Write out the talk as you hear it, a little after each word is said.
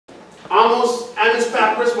Almost and this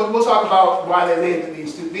papyrus, we'll talk about why they named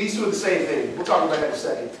these two. These two are the same thing. We'll talk about that in a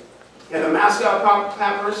second. And the Moscow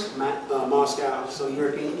papyrus, Moscow, so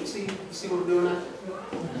European. You see what we're doing now?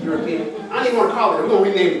 European. I don't even want to call it. We're going to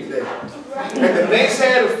rename it today. At the base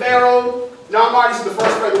head of Pharaoh, Namar, this is the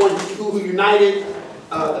first pharaoh, the one who united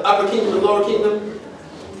the upper kingdom and lower kingdom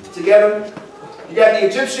together. You got the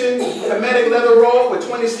Egyptian Kemetic leather roll with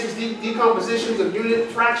 26 decompositions of unit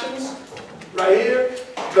fractions right here.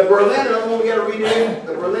 The Berlin, another one we got to rename,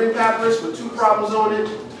 the Berlin papyrus with 2 problems on it.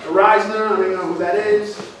 The Reisner, I don't even know who that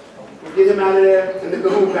is. We'll get him out of there. And the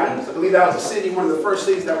Gahum papyrus. I believe that was a city, one of the first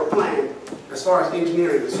cities that were planned as far as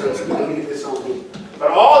engineering is concerned. So we can get this on here.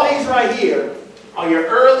 But all these right here are your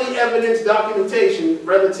early evidence documentation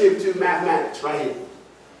relative to mathematics, right here.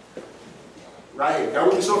 Right here. Got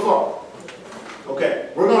with me so far? Okay,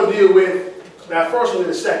 we're going to deal with that first one in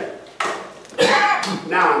a second.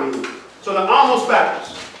 So the Almost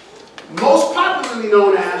papyrus, most popularly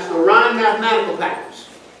known as the Rhine mathematical papyrus.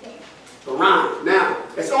 The Rhine. Now,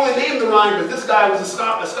 it's only named the Rhine because this guy was a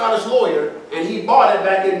Scottish lawyer, and he bought it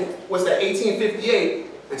back in, what's that, 1858,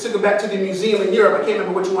 and took it back to the museum in Europe. I can't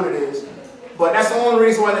remember which one it is. But that's the only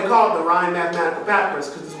reason why they call it the Rhine mathematical papyrus,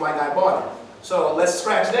 because this white guy bought it. So let's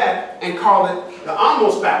scratch that and call it the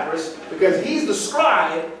Almost papyrus, because he's the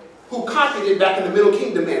scribe who copied it back in the Middle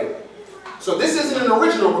Kingdom era. So this isn't an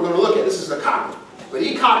original we're going to look at, this is a copy. But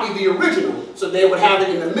he copied the original, so they would have it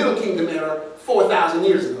in the Middle Kingdom era 4,000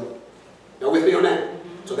 years ago. Y'all with me on that?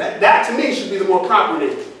 So that to me should be the more proper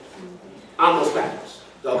name. Almost papyrus.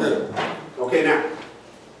 Y'all good? Okay, now,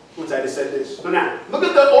 once I just said this. So now, look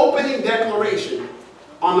at the opening declaration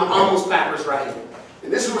on the Almost papyrus right here.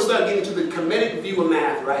 And this is where we start getting to the Kemetic view of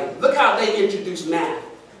math, right? Look how they introduce math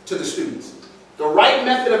to the students. The right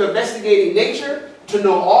method of investigating nature, to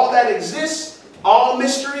know all that exists, all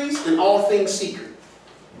mysteries, and all things secret.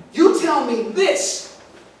 You tell me this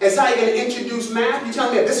is how you're going to introduce math? You tell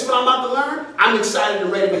me this is what I'm about to learn? I'm excited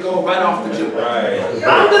and ready to go right off the jump. Right.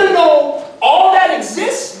 I'm going to know all that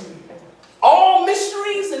exists, all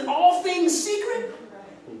mysteries, and all things secret,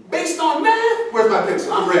 based on math. Where's my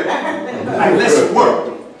pencil? I'm ready. Like, let's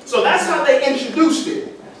work. So that's how they introduced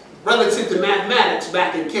it relative to mathematics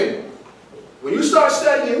back in Kim. When you start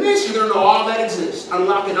studying this, you're going to know all that exists,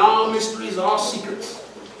 unlocking all mysteries, all secrets.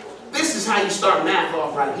 This is how you start math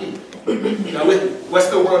off right here. You know, with me.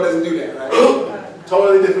 Western world doesn't do that, right?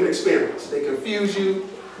 Totally different experience. They confuse you.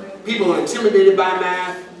 People are intimidated by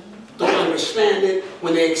math, don't understand it.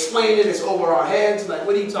 When they explain it, it's over our heads. Like,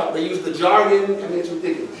 what are you talking? They use the jargon. I mean, it's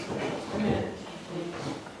ridiculous.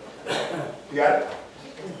 You got it?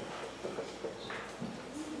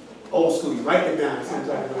 Old school, you write it down.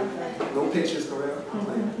 No pictures, correct?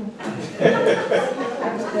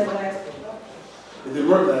 It didn't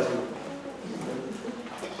work last week.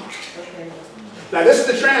 Now this is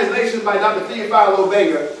the translation by Dr. Theophilo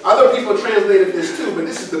Vega. Other people translated this too, but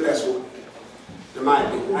this is the best one. In my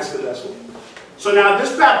opinion, that's the best one. So now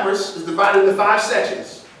this papyrus is divided into 5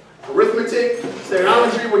 sections. Arithmetic,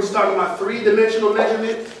 stereometry, which is talking about 3-dimensional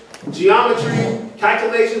measurement, geometry,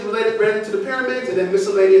 calculations related to the pyramids, and then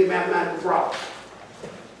miscellaneous mathematical problems.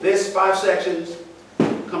 This 5 sections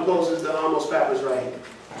composes the Almost papyrus right here.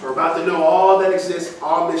 So we're about to know all that exists,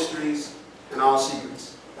 all mysteries, and all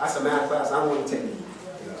secrets. That's a math class I want to take.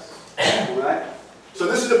 All right? So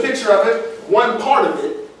this is a picture of it. One part of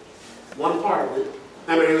it.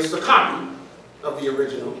 I mean, it was a copy of the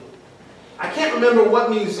original. I can't remember what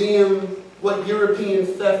museum, what European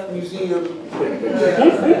theft museum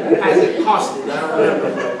has it costed. I don't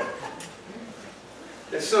remember.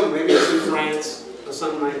 There's some, maybe it's in France or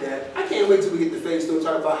something like that. I can't wait till we get to phase 2 and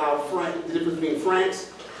talk about how the difference between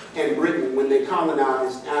France and Britain when they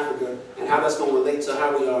colonized Africa and how that's going to relate to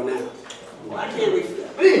how we are now. Well, I can't wait for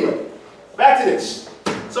that. But anyway, back to this.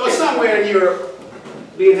 So it's somewhere in Europe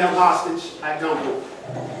being held hostage at gunpoint.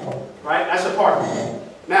 Right? That's a part of it.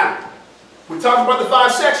 Now, we talked about the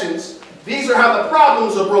 5 sections. These are how the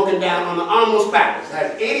problems are broken down on the Almost papyrus. It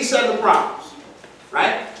has 87 problems.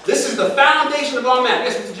 Right? This is the foundation of all math.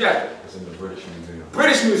 Yes, Mr. Jeffrey? It's in the British Museum.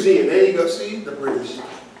 British Museum. There you go. See? The British.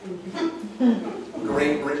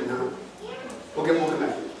 Great Britain, huh? We'll come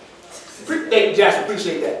back. Thank you, Jasper.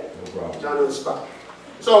 Appreciate that. No problem. John on the spot.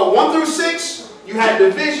 So 1 through 6, you had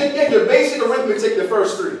division. Yeah, your basic arithmetic, the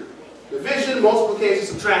first 3. Division, multiplication,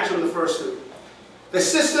 subtraction, the first 3. The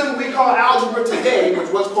system we call algebra today, which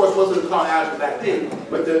of course wasn't called algebra back then,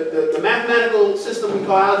 but the mathematical system we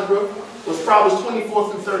call algebra was problems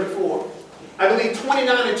 24 through 34. I believe 28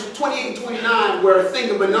 and 29 were a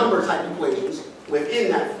think of a number type equations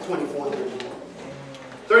within that 24 and 34.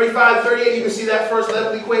 35 and 38, you can see that first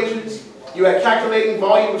level equations. You had calculating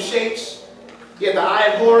volume of shapes. You had the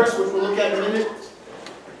eye of Horus, which we'll look at in a minute.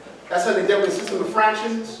 That's how they dealt with the system of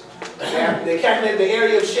fractions. They calculated the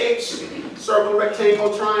area of shapes, circle,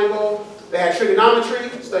 rectangle, triangle. They had trigonometry,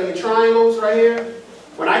 studying triangles right here.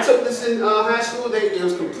 When I took this in high school, it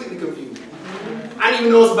was completely confusing. I didn't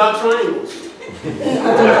even know it's about triangles. I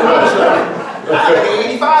had like an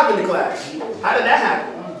 85 in the class. How did that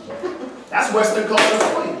happen? That's Western culture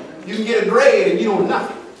for you. You can get a grade and you know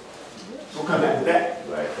nothing. We'll come back to that.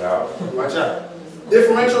 Watch out.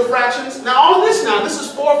 Differential fractions. Now all of this this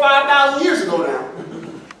is 4,000 or 5,000 years ago now.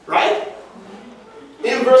 Right?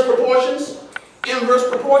 Inverse proportions. Inverse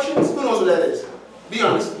proportions. Who knows what that is? Be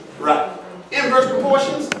honest. Right. Inverse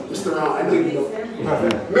proportions. Mr. Ron, I knew you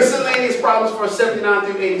know. Miscellaneous problems for 79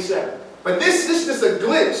 through 87. But this is just a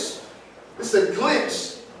glimpse. This is a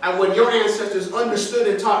glimpse at what your ancestors understood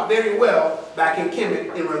and taught very well back in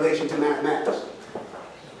Kemet in relation to mathematics.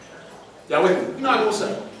 Y'all with me? You know what I'm going to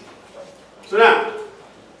say. So now,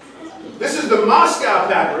 this is the Moscow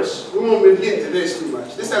papyrus. We won't really get into this too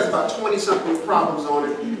much. This has about 20-something problems on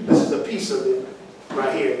it. This is a piece of it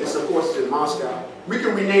right here. This, of course, is in Moscow. We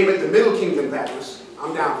can rename it the Middle Kingdom papyrus.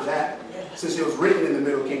 I'm down for that, since it was written in the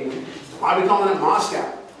Middle Kingdom. Why are we calling it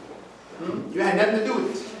Moscow? You had nothing to do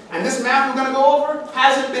with this. And this math we're going to go over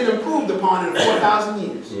hasn't been improved upon in 4,000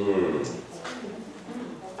 years.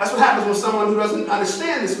 That's what happens when someone who doesn't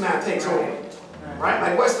understand this math takes over. Right?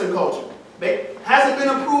 Like Western culture. It hasn't been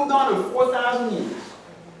improved on in 4,000 years.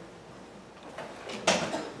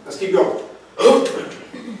 Let's keep going.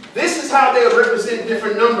 This is how they would represent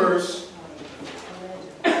different numbers.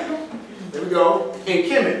 There we go. In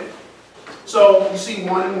Kemet. So you see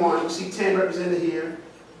 1 and 1. You see 10 represented here.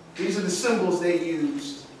 These are the symbols they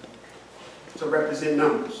used to represent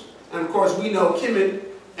numbers. And of course we know Kemet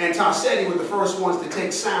and Tarseti were the first ones to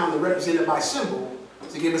take sound and represent it by symbol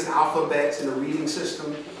to give us alphabets and a reading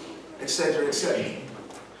system, etc., etc.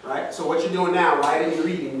 Right? So what you're doing now, writing and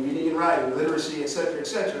reading and writing, literacy,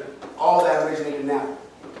 etc., all that originated now.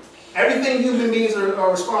 Everything human beings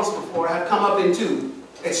are responsible for have come up in two.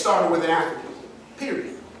 It started with an African.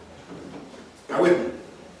 Period. Now with me.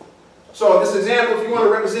 So this example, if you want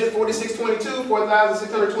to represent 4622,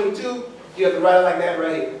 4,622, you have to write it like that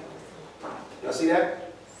right here. Y'all see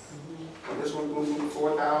that? This one goes from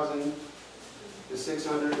 4,000 to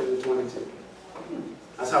 622.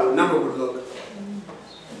 That's how the number would look.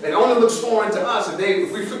 It only looks foreign to us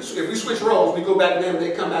if we switch roles, we go back to them and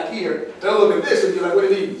they come back here, they'll look at this and be like, what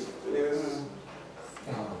are these?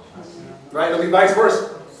 Right? It'll be vice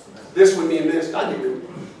versa. This would mean this. I'll give you.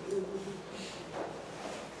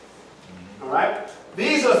 Alright?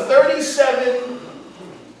 These are 37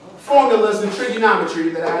 formulas in trigonometry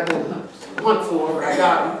that I had to hunt for, but I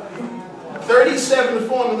got them. 37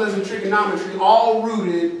 formulas in trigonometry, all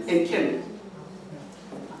rooted in Kemet.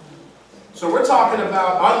 So we're talking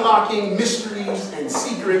about unlocking mysteries and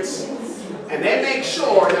secrets, and they make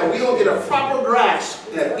sure that we don't get a proper grasp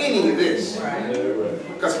of any of this.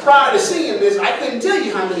 Because prior to seeing this, I couldn't tell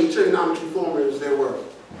you how many trigonometry formulas there were.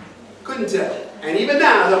 Couldn't tell. And even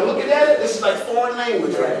now, as I'm looking at it, this is like foreign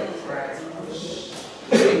language, right?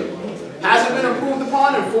 See? Hasn't been improved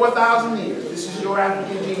upon in 4,000 years. This is your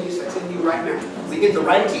African genius that's in you right now. We get the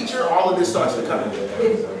right teacher, all of this starts to come in.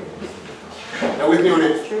 Now with me on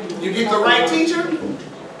that. You get the right teacher,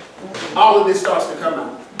 all of this starts to come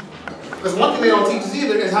out. Because one thing they don't teach us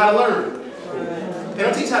either is how to learn. They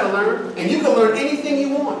don't teach how to learn. And you can learn anything you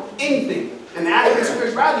want. Anything. In the African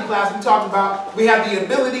spirituality class we talked about we have the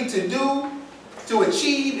ability to do, to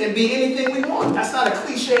achieve, and be anything we want. That's not a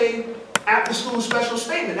cliche after school special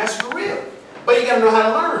statement. That's for real. But you got to know how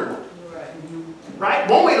to learn. Right?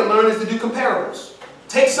 One way to learn is to do comparables.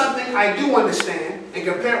 Take something I do understand and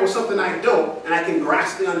compare it with something I don't, and I can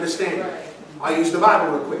grasp the understanding. I'll use the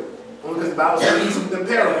Bible real quick. Only because the Bible is easy with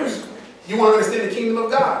comparables. You want to understand the kingdom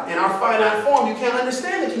of God. In our finite form, you can't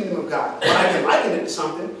understand the kingdom of God. But I can liken it to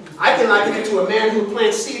something. I can liken it to a man who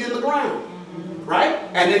plants seed in the ground. Right?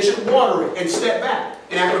 And then should water it and step back.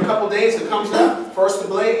 And after a couple days, it comes up. First the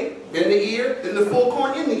blade, then the ear, then the full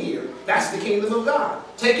corn in the ear. That's the kingdom of God.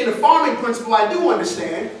 Taking the farming principle I do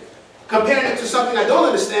understand, comparing it to something I don't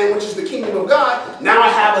understand, which is the kingdom of God, now I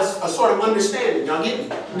have a sort of understanding. Y'all get me?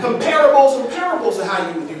 Comparables and parables are how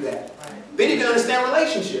you would do that. Then you can understand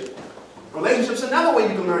relationship. Relationship's another way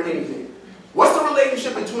you can learn anything. What's the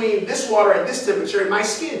relationship between this water at this temperature and my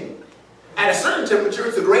skin? At a certain temperature,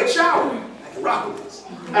 it's a great shower. I can rock with this.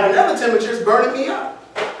 At another temperature, it's burning me up.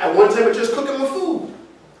 At one temperature, it's cooking my food.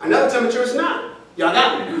 Another temperature, it's not. Y'all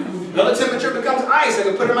got me? Another temperature becomes ice I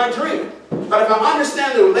can put in my drink. But if I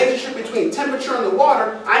understand the relationship between temperature and the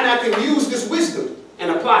water, I now can use this wisdom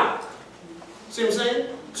and apply it. See what I'm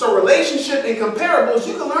saying? So relationship and comparables,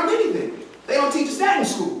 you can learn anything. They don't teach us that in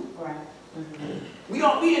school. Right. We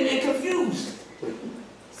all be in there confused.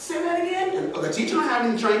 Say that again? The teacher don't have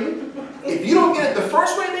any training. If you don't get it the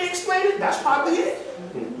first way they explain it, that's probably it.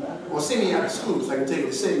 Well, send me out of school so I can tell you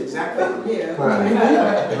the same exact thing. Yeah.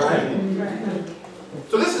 Right?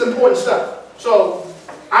 So this is important stuff. So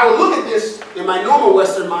I would look at this in my normal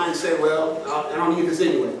Western mind and say, well, I don't need this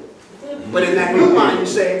anyway. But in that new mind, you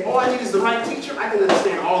say, all I need is the right teacher. I can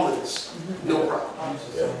understand all of this. No problem.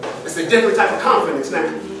 It's a different type of confidence now.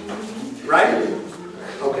 Right?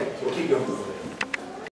 Okay, we'll keep going.